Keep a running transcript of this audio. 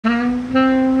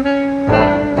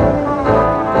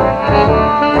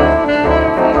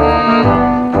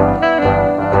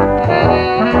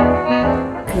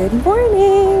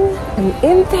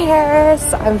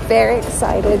Yes, I'm very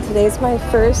excited. Today's my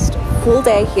first full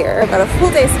day here. I've got a full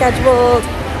day scheduled.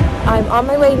 I'm on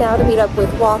my way now to meet up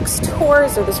with Walks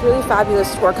Tours, or this really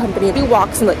fabulous tour company. It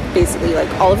walks in basically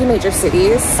all of the major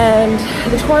cities. And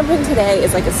the tour I'm doing today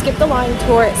is like a skip the line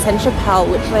tour at Sainte Chapelle,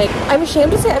 which I'm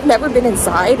ashamed to say I've never been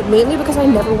inside, mainly because I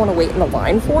never want to wait in the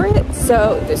line for it.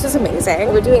 So this is amazing.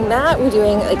 We're doing that. We're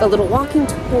doing a little walking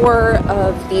tour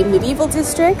of the medieval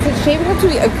district. It's shaping up to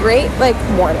be a great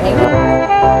morning.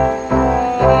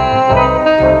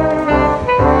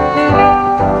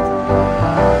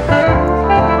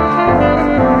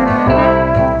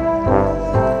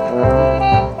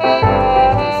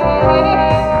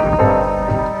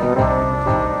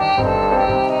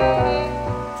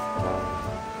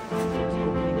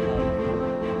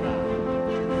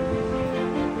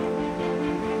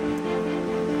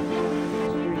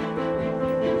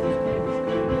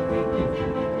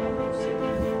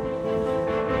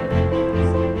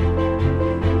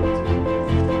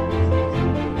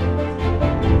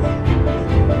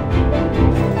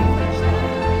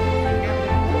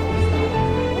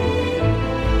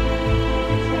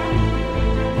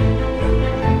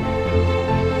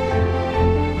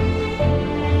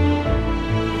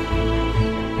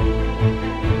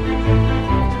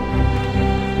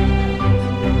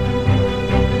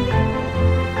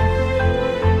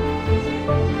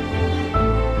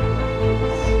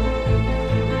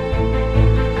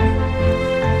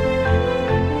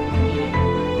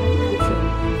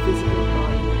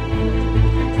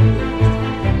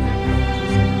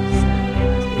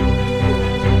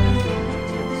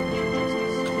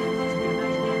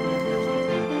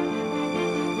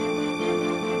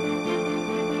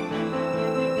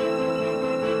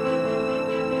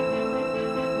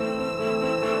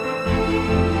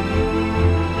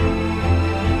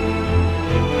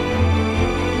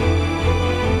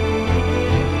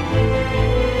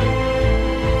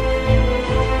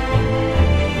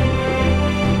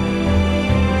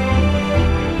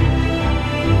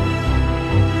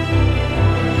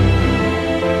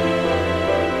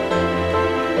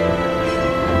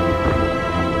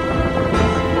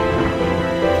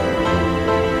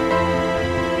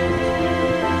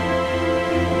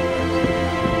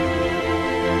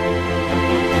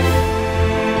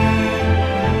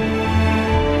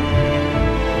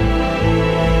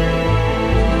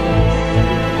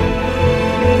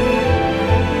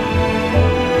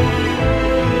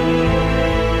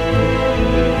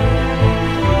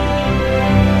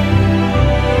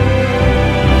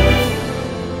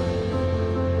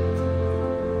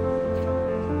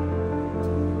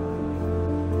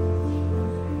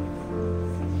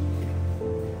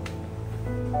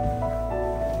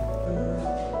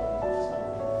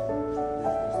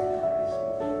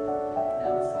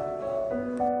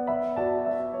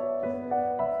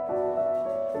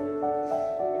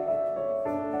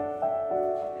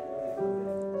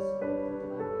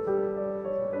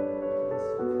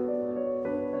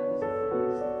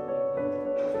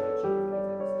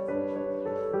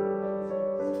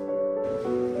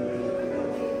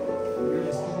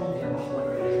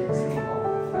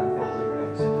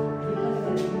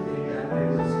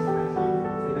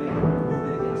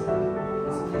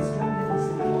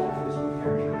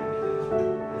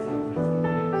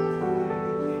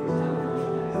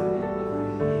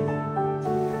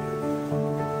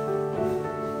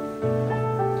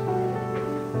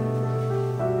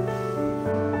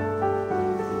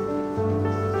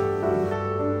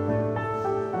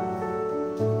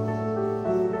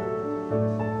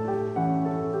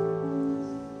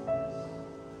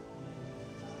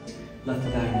 Left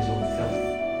to die in his own filth.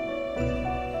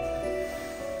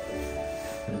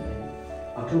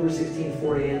 October 16,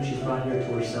 4 a.m., she's brought here to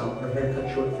her cell, her hair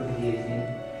cut short for the guillotine.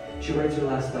 She writes her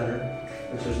last letter,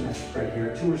 which is right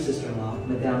here, to her sister-in-law,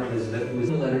 Madame Elizabeth, who is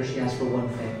in the letter. She asks for one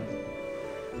thing.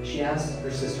 She asks her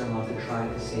sister-in-law to try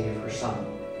to save her son.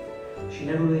 She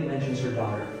never really mentions her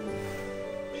daughter.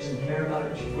 She doesn't care about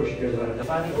it, of course she cares about it. They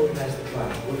finally organized the trial.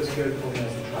 What is here to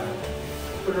organize the trial?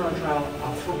 Put her on trial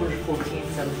October 14,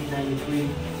 1793, in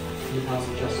the House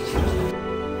of Justice.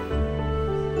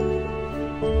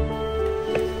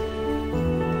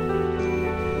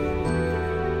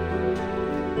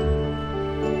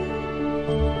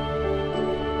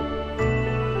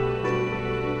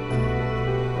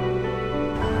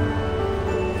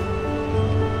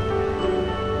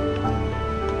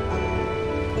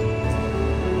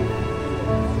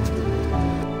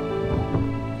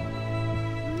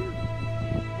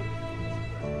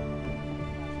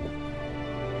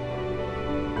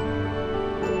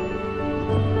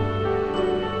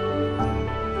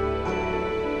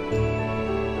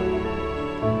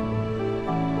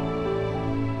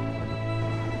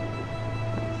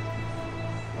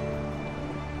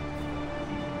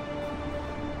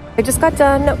 I just got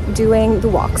done doing the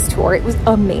walks tour. It was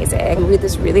amazing. We had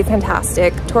this really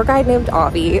fantastic tour guide named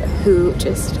Avi who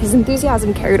just, his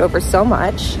enthusiasm carried over so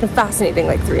much. A fascinating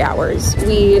like 3 hours.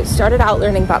 We started out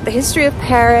learning about the history of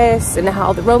Paris and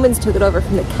how the Romans took it over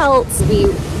from the Celts. We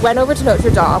went over to Notre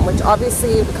Dame, which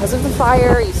obviously because of the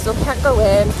fire, you still can't go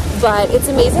in, but it's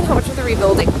amazing how much of the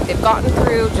rebuilding they've gotten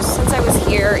through just since I was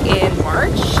here in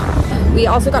March. We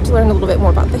also got to learn a little bit more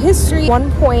about the history. At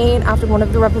one point, after one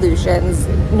of the revolutions,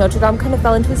 Notre Dame kind of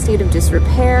fell into a state of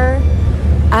disrepair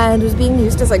and was being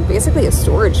used as like basically a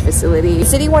storage facility. The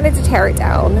city wanted to tear it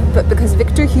down, but because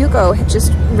Victor Hugo had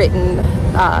just written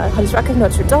Hunchback of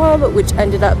Notre Dame, which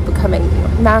ended up becoming a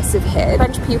massive hit,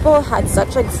 French people had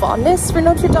such like fondness for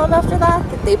Notre Dame after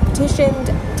that they petitioned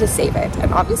to save it,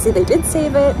 and obviously they did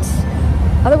save it.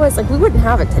 Otherwise, like, we wouldn't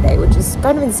have it today, which is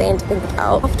kind of insane to think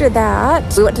about. After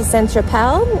that, we went to Sainte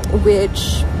Chapelle,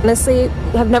 which honestly,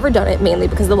 have never done it mainly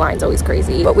because the line's always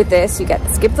crazy. But with this, you get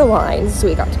to skip the lines, so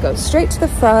we got to go straight to the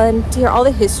front to hear all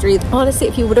the history. Honestly,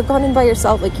 if you would have gone in by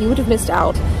yourself, like, you would have missed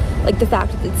out. Like the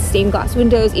fact that the stained glass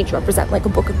windows each represent like a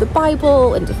book of the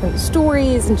Bible and different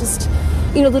stories and just,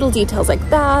 you know, little details like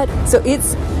that. So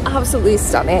it's absolutely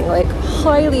stunning. Like,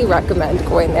 highly recommend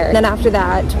going there. And then after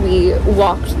that, we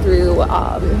walked through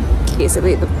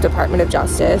basically the Department of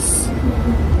Justice,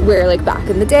 where like back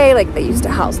in the day, like they used to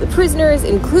house the prisoners,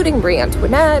 including Marie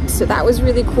Antoinette. So that was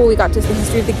really cool. We got to see the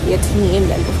history of the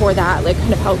guillotine, and before that, like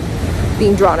kind of how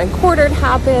being drawn and quartered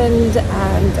happened.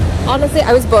 And honestly,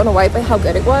 I was blown away by how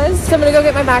good it was. So I'm gonna go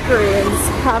get my macaroons,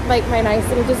 have like my nice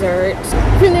little dessert.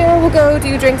 From there, we'll go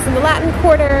do drinks in the Latin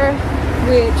Quarter,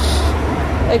 which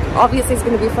like obviously is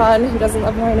gonna be fun. Who doesn't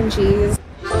love wine and cheese?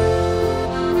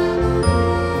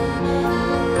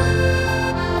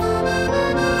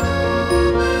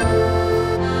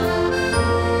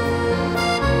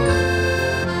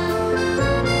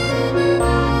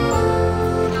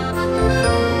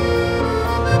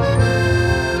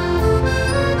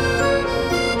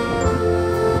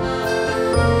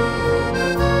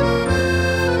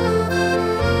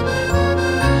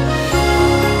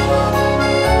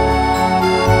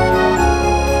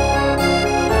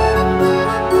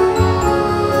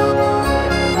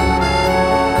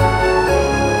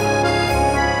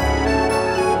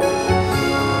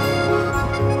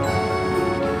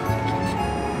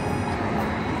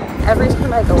 Every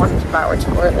time I go on a 2-hour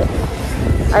tour, like,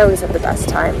 I always have the best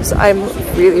times. I'm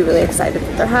really, really excited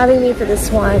that they're having me for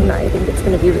this one. I think it's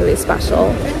going to be really special.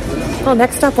 Well,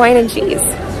 next up, wine and cheese.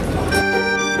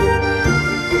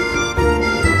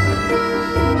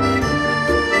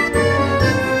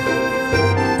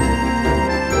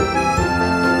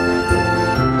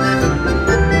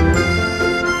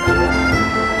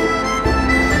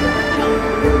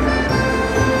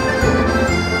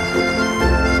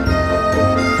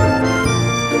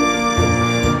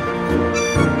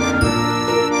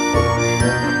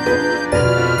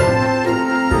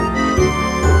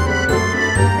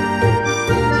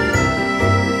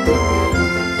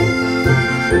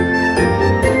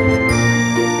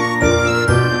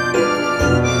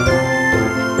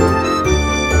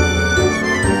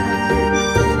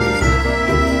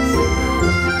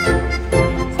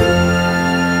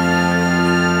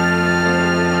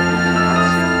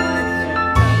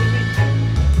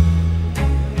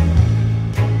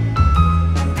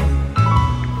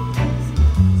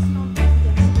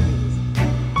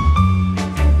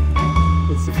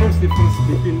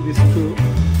 Between these two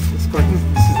curtains,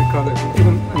 this is the color.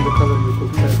 Even in the color you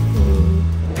could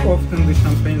tell. Often the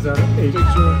champagnes are aged.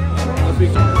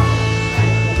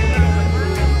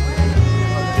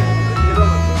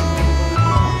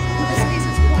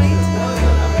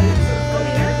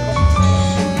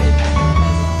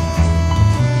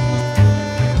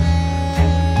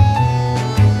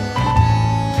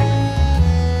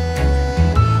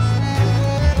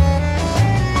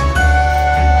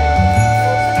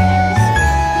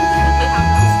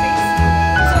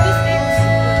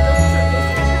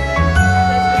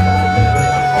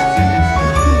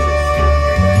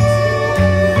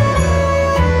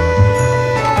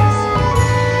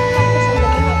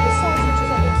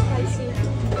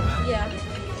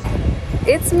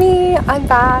 It's me, I'm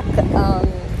back.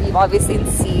 You've obviously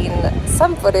seen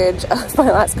some footage of my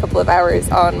last couple of hours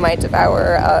on my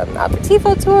Devour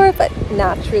Aperitivo tour, but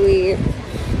naturally,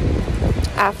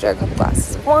 after a couple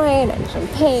glasses of wine and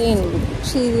champagne and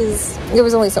cheese, there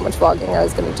was only so much vlogging I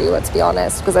was going to do, let's be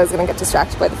honest, because I was going to get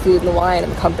distracted by the food and the wine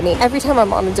and the company. Every time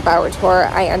I'm on a Devour tour,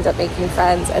 I end up making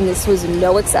friends, and this was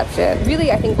no exception.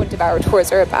 Really, I think what Devour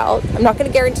tours are about, I'm not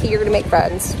going to guarantee you're going to make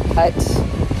friends, but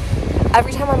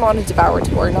every time I'm on a Devour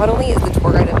tour, not only is the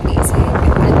tour guide amazing,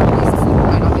 and always the food and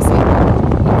wine obviously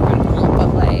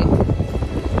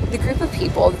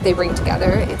people that they bring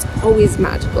together. It's always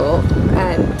magical,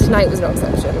 and tonight was no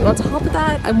exception. And on top of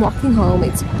that, I'm walking home.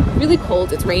 It's really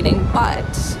cold, it's raining,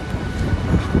 but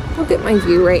look at my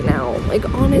view right now. Like,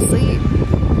 honestly,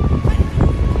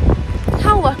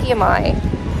 how lucky am I?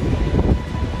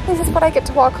 This is what I get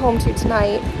to walk home to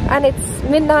tonight, and it's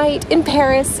midnight in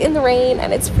Paris in the rain,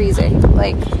 and it's freezing.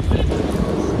 Like,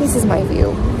 this is my view,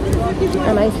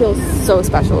 and I feel so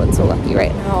special and so lucky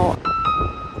right now.